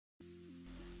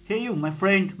Hey you, my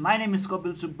friend, my name is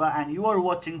Kapil Subba and you are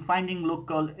watching Finding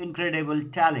Local Incredible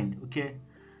Talent, okay?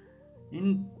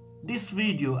 In this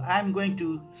video, I am going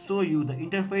to show you the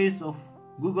interface of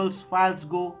Google's Files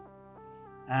Go,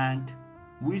 and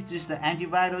which is the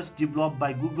antivirus developed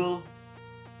by Google,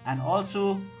 and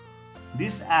also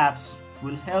these apps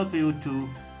will help you to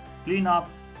clean up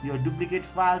your duplicate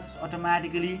files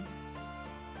automatically,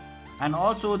 and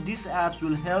also these apps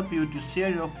will help you to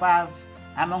share your files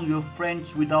among your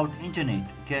friends without internet.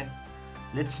 Okay,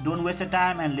 let's don't waste the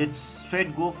time and let's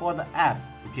straight go for the app.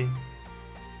 Okay,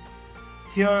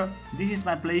 here this is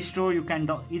my Play Store. You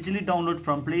can easily download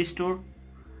from Play Store.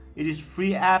 It is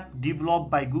free app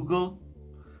developed by Google.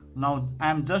 Now I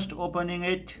am just opening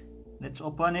it. Let's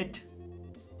open it,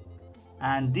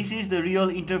 and this is the real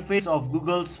interface of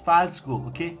Google's Files Go.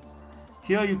 Okay,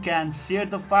 here you can share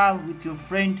the file with your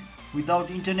friend without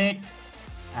internet,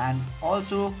 and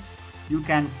also you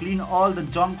can clean all the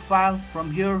junk file from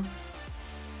here,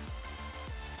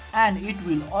 and it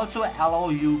will also allow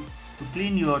you to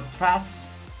clean your trash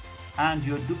and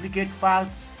your duplicate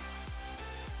files.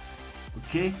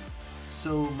 Okay,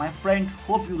 so my friend,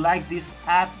 hope you like this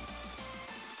app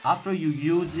after you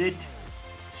use it.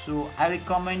 So I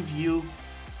recommend you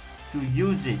to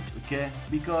use it, okay,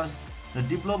 because the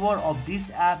developer of this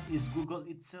app is Google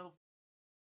itself.